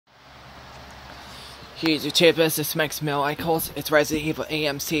He's your cheapest, it's Max Mill Icons. It's Resident Evil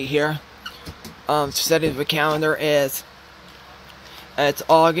AMC here. Setting the calendar is it's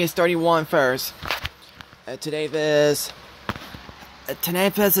August 31 first. Today is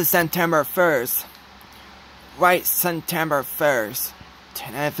September 1st. Right, September 1st.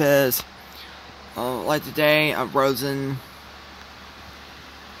 Today is like today of Rosen.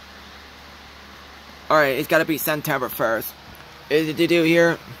 Alright, it's gotta be September 1st. Is it to do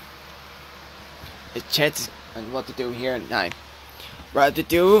here? It's chances and what to do here at night. Right to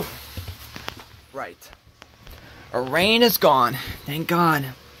do. Right. Our rain is gone. Thank God.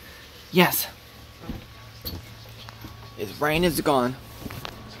 Yes. His rain is gone.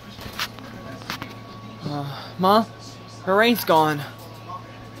 Ma, her rain's gone.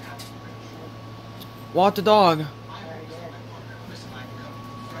 Walk the dog.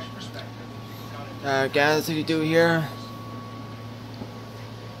 Guys, what you do here?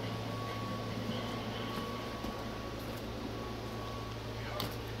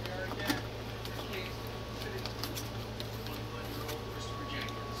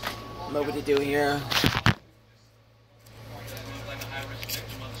 What to do here?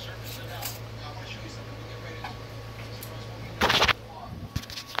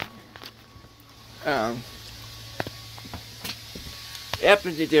 Yep,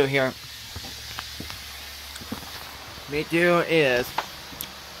 what to do here? Me do is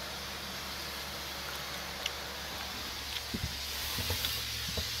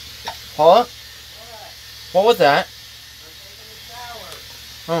huh? What was that?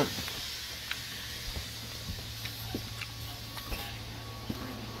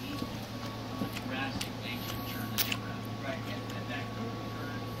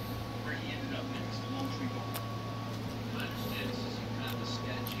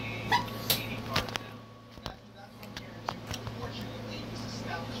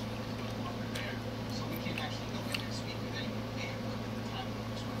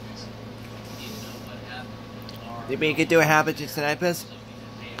 Maybe you could do a habit to snipers.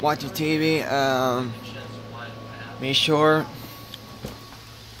 Watching TV. Make sure.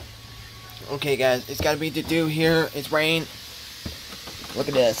 Okay, guys, it's gotta be to do here. It's rain. Look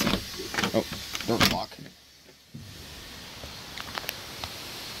at this. Oh, don't walk.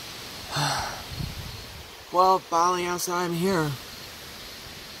 Well, finally outside, I'm here.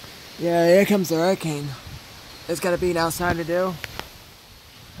 Yeah, here comes the hurricane. It's gotta be outside to do.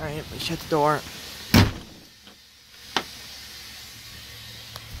 Alright, we shut the door.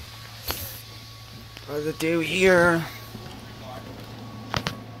 What to do here?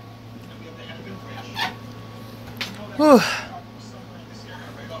 Whew.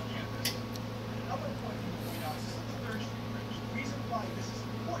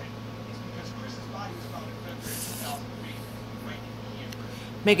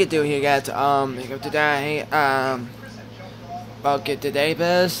 Make it do here, guys. Make up today. I'll get today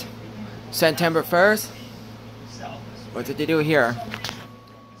is September 1st. What did they do here?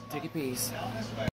 Take a piece.